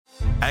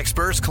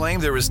Experts claim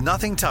there is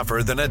nothing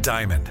tougher than a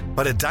diamond.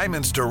 But at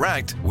Diamonds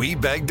Direct, we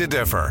beg to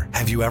differ.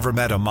 Have you ever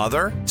met a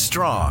mother?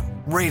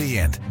 Strong,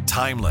 radiant,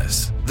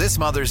 timeless. This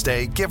Mother's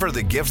Day, give her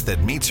the gift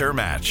that meets her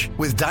match.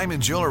 With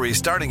diamond jewelry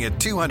starting at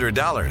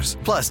 $200.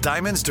 Plus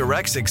Diamonds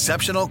Direct's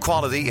exceptional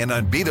quality and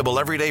unbeatable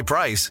everyday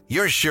price,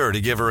 you're sure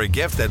to give her a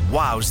gift that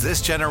wows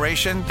this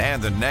generation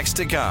and the next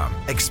to come.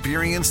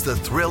 Experience the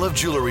thrill of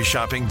jewelry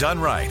shopping done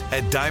right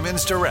at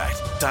Diamonds Direct.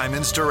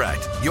 Diamonds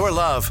Direct. Your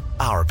love,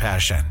 our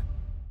passion.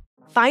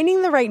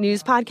 Finding the right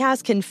news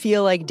podcast can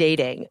feel like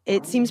dating.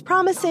 It seems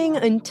promising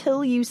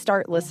until you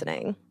start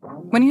listening.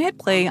 When you hit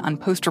play on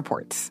Post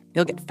Reports,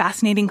 you'll get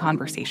fascinating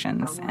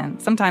conversations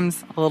and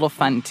sometimes a little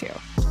fun, too.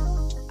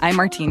 I'm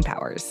Martine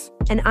Powers.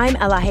 And I'm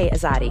Elahe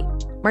Azadi.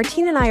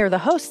 Martine and I are the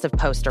hosts of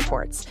Post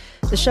Reports.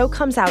 The show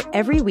comes out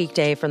every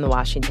weekday from The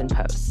Washington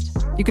Post.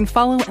 You can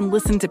follow and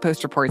listen to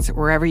Post Reports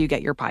wherever you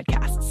get your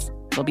podcasts.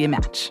 It'll be a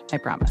match, I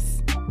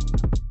promise.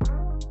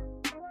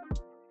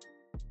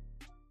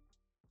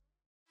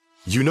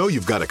 You know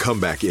you've got a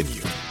comeback in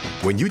you.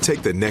 When you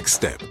take the next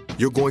step,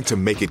 you're going to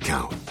make it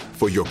count.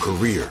 For your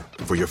career,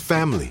 for your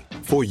family,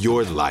 for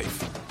your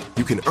life.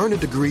 You can earn a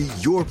degree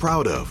you're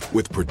proud of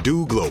with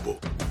Purdue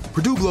Global.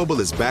 Purdue Global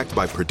is backed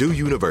by Purdue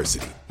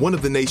University, one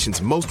of the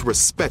nation's most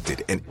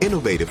respected and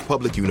innovative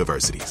public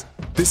universities.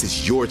 This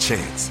is your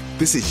chance.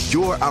 This is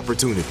your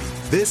opportunity.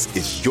 This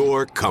is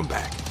your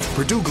comeback.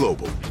 Purdue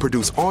Global,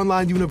 Purdue's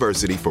online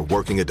university for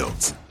working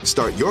adults.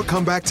 Start your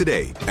comeback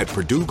today at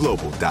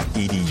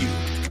purdueglobal.edu.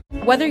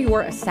 Whether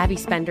you're a savvy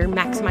spender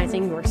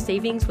maximizing your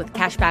savings with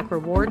cashback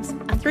rewards,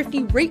 a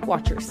thrifty rate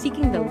watcher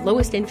seeking the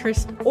lowest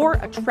interest, or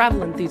a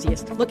travel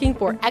enthusiast looking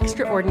for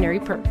extraordinary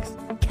perks,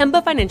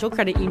 Kemba Financial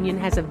Credit Union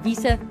has a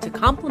visa to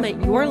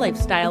complement your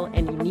lifestyle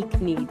and unique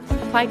needs.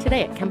 Apply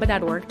today at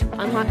Kemba.org to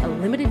unlock a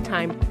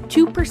limited-time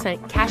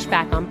 2% cash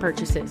back on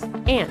purchases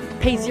and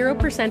pay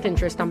 0%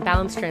 interest on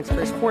balance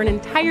transfers for an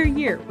entire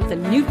year with a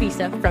new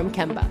visa from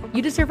Kemba.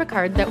 You deserve a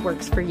card that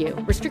works for you.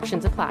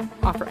 Restrictions apply.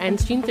 Offer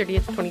ends June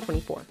 30th,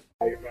 2024.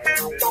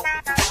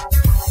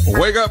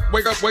 Wake up,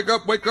 wake up, wake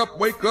up, wake up,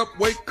 wake up,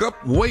 wake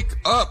up, wake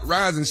up.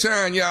 Rise and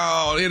shine,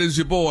 y'all. It is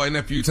your boy,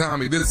 Nephew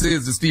Tommy. This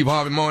is the Steve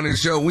Harvey Morning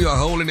Show. We are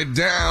holding it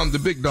down. The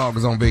big dog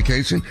is on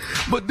vacation,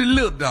 but the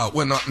little dog,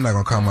 well, I'm not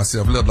going to call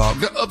myself little dog.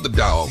 The other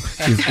dog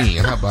is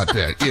in. How about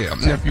that? Yeah,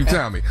 Nephew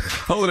Tommy.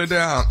 Holding it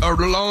down.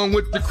 Along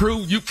with the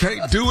crew. You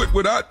can't do it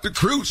without the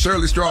crew.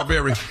 Shirley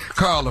Strawberry,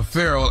 Carla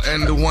Farrell,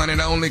 and the one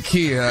and only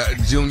Kia,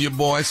 Junior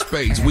Boy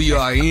Space. We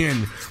are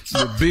in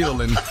the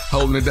building,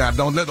 holding it down.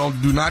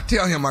 Do not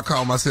tell him I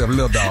call myself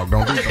little dog.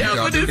 Don't do that.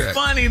 But it's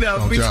funny though.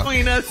 Don't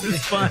Between us,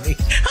 it's funny.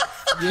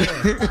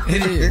 Yeah,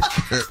 it is.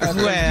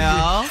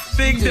 Well,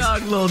 big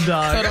dog, little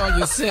dog. Cut on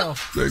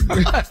yourself.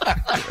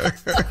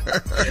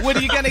 What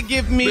are you gonna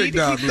give me Big to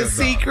dog, keep the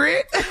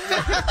secret?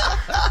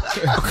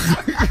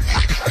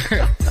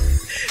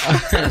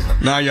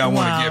 Now y'all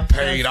want to get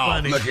paid that's off.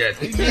 funny. Look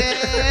at it.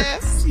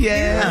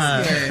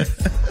 Yes.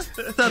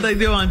 That's how they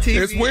do on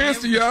TV. It's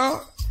Wednesday,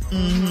 y'all.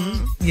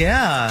 Mm-hmm.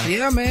 Yeah.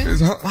 Yeah, man. It's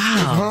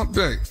hump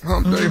day.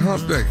 Hump day,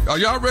 hump day. Are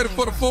y'all ready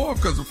for the 4th?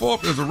 Because the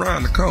 4th is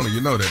around the corner.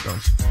 You know that,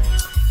 don't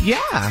you?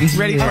 Yeah.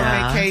 Ready for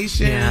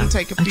vacation,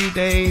 take a few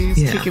days,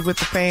 kick it with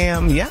the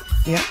fam. Yeah.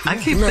 I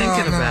keep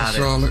thinking about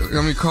Charlotte.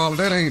 I mean, Carla,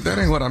 that ain't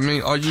what I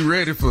mean. Are you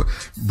ready for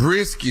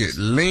brisket,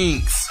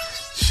 links,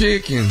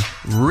 chicken,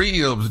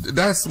 ribs?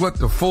 That's what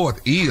the 4th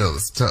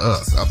is to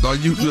us.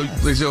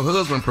 Is your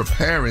husband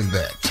preparing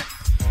that?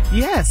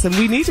 Yes, and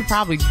we need to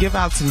probably give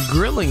out some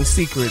grilling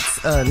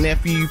secrets,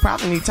 nephew. You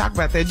probably need to talk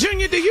about that.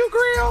 Junior, do you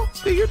grill?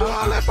 Do you do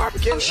all that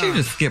barbecue? She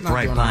just skipped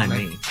right by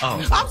me.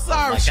 Oh, I'm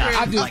sorry,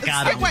 Shirley.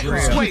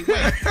 Wait.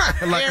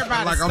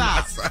 Everybody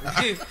stop.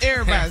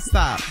 Everybody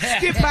stop.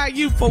 Skip by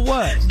you for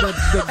what? The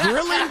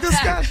grilling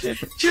discussion?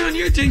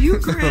 Junior, do you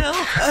grill?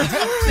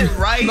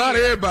 Right. Not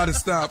everybody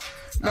stop.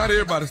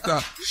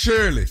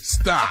 Shirley,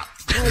 stop.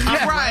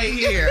 I'm right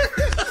here.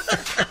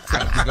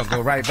 You're going to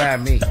go right by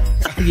me.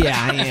 Yeah,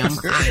 I am.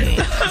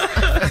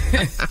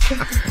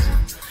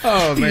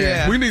 Oh, man.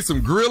 Yeah. We need some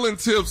grilling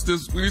tips.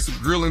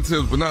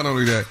 But not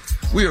only that,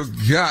 we have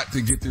got to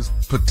get this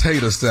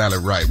potato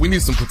salad right. We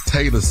need some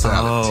potato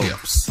salad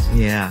tips.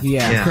 Yeah. Okay?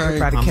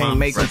 Everybody can't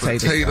make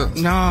potato salad.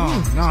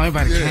 No,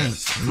 everybody can't.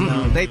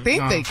 No, they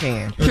think they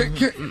can.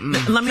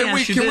 Let me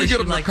ask you Can this. we get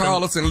them to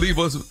call us and leave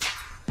us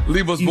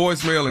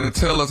voicemail and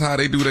tell us how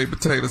they do their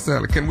potato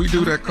salad? Can we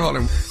do that? Call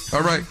them.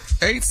 All right.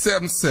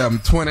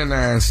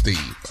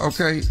 877-29-STEVE.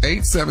 Okay?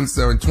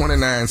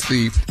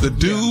 877-29-STEVE. The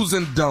do's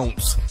and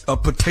don'ts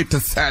of potato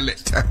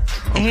salad.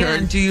 Okay?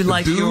 And do you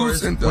like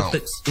yours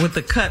with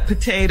the cut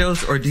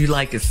potatoes, or do you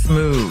like it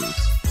smooth?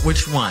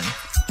 Which one?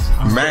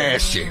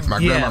 Mashy. My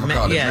grandma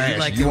called it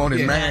mashy. You want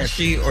it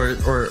mashy? Or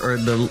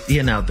the,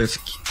 the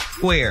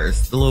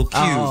squares, the little cubes.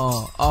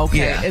 Oh, okay.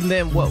 Yeah. And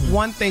then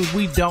one thing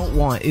we don't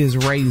want is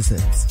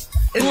raisins.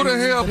 Who the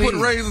hell put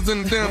raisins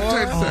in the damn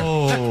potato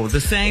salad? Oh, the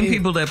same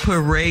people that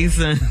put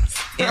raisins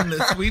in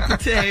the sweet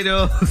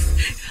potatoes.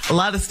 A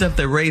lot of stuff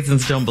that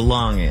raisins don't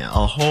belong in.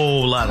 A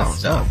whole lot of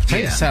stuff.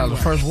 Potato salad, the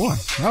first one.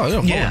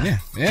 Oh, yeah.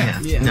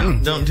 No,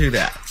 don't do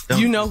that.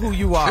 You know who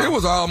you are. It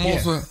was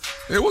almost a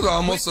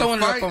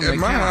fight at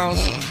my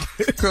house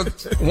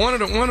because one of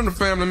the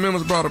family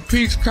members brought a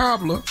peach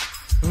cobbler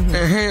and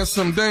had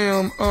some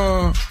damn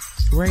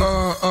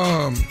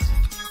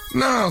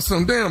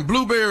some damn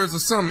blueberries or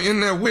something in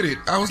there with it.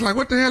 I was like,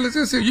 what the hell is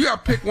this here? You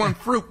gotta pick one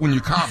fruit when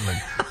you cobbling.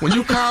 When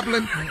you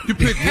cobbling, you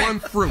pick one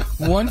fruit.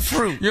 One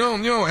fruit. You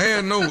don't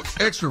add no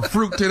extra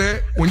fruit to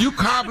that. When you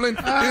cobbling,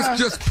 it's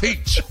just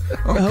peach.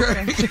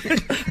 Okay.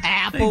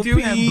 Apple, they do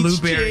peach, have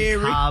blueberry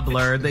cherry.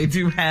 cobbler. They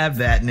do have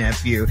that,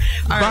 nephew.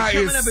 All right, by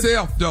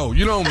itself, though.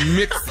 You don't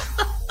mix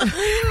them.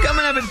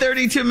 Coming up at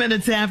 32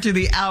 minutes after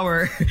the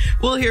hour,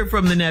 we'll hear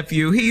from the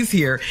nephew. He's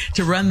here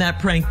to run that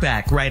prank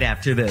back right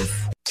after this.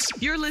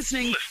 You're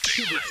listening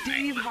to the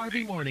Steve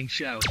Harvey Morning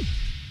Show.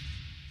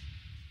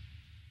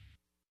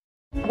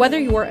 Whether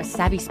you're a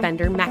savvy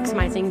spender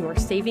maximizing your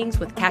savings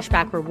with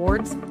cashback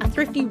rewards, a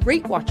thrifty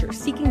rate watcher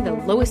seeking the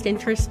lowest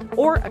interest,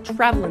 or a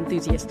travel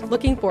enthusiast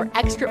looking for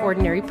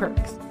extraordinary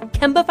perks,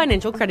 Kemba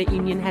Financial Credit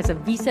Union has a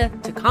visa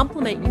to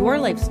complement your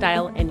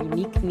lifestyle and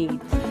unique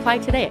needs. Apply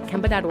today at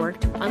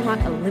Kemba.org to unlock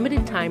a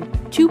limited time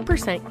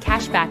 2%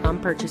 cash back on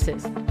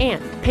purchases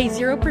and pay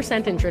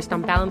 0% interest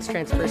on balance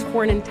transfers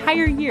for an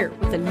entire year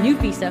with a new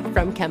visa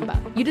from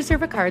Kemba. You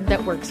deserve a card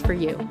that works for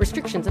you.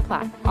 Restrictions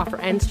apply. Offer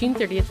ends June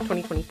 30th,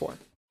 2024.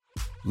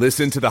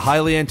 Listen to the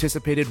highly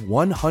anticipated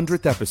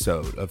 100th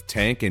episode of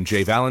Tank and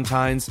Jay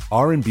Valentine's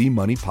R&B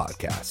Money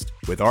Podcast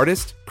with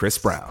artist Chris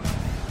Brown.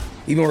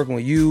 Even working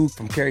with you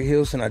from Carrie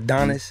Hilson,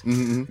 Adonis,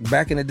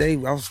 back in the day,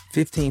 I was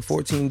 15,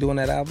 14 doing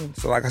that album.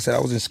 So like I said, I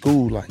was in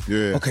school like,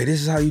 okay,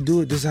 this is how you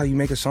do it. This is how you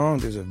make a song.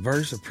 There's a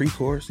verse, a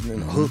pre-chorus, and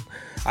then a hook.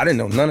 I didn't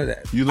know none of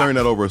that. You learned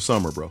that over a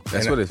summer, bro.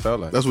 That's what it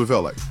felt like. That's what it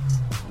felt like.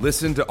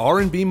 Listen to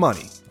R&B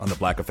Money on the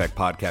Black Effect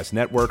Podcast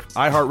Network,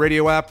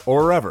 iHeartRadio app,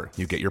 or wherever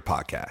you get your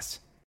podcasts.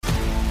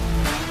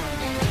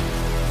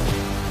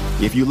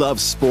 If you love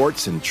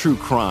sports and true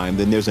crime,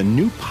 then there's a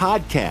new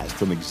podcast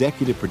from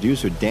executive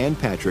producer Dan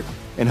Patrick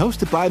and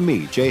hosted by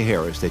me, Jay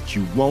Harris, that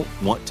you won't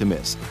want to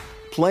miss.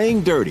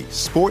 Playing Dirty: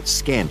 Sports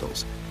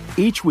Scandals.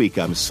 Each week,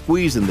 I'm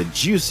squeezing the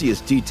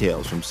juiciest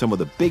details from some of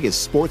the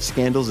biggest sports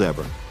scandals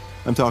ever.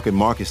 I'm talking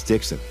Marcus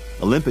Dixon,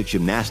 Olympic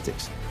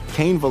gymnastics,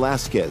 Cain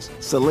Velasquez,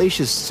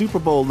 salacious Super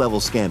Bowl-level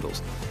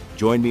scandals.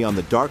 Join me on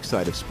the dark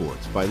side of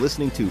sports by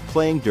listening to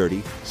Playing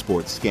Dirty: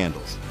 Sports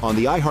Scandals on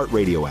the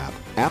iHeartRadio app,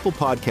 Apple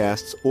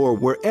Podcasts, or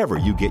wherever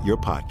you get your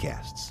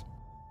podcasts.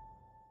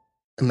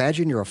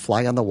 Imagine you're a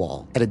fly on the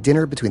wall at a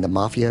dinner between the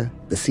Mafia,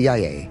 the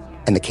CIA,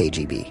 and the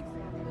KGB.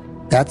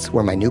 That's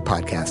where my new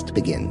podcast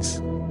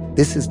begins.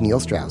 This is Neil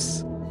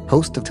Strauss,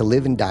 host of To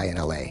Live and Die in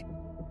LA,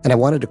 and I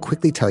wanted to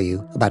quickly tell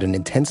you about an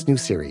intense new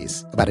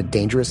series about a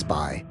dangerous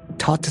spy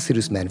taught to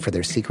seduce men for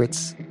their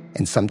secrets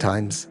and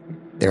sometimes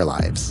their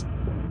lives.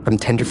 From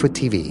Tenderfoot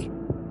TV,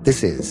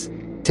 this is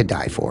To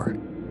Die For.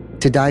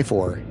 To Die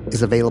For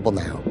is available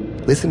now.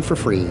 Listen for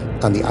free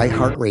on the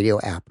iHeartRadio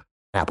app,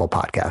 Apple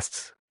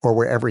Podcasts, or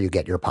wherever you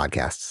get your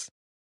podcasts.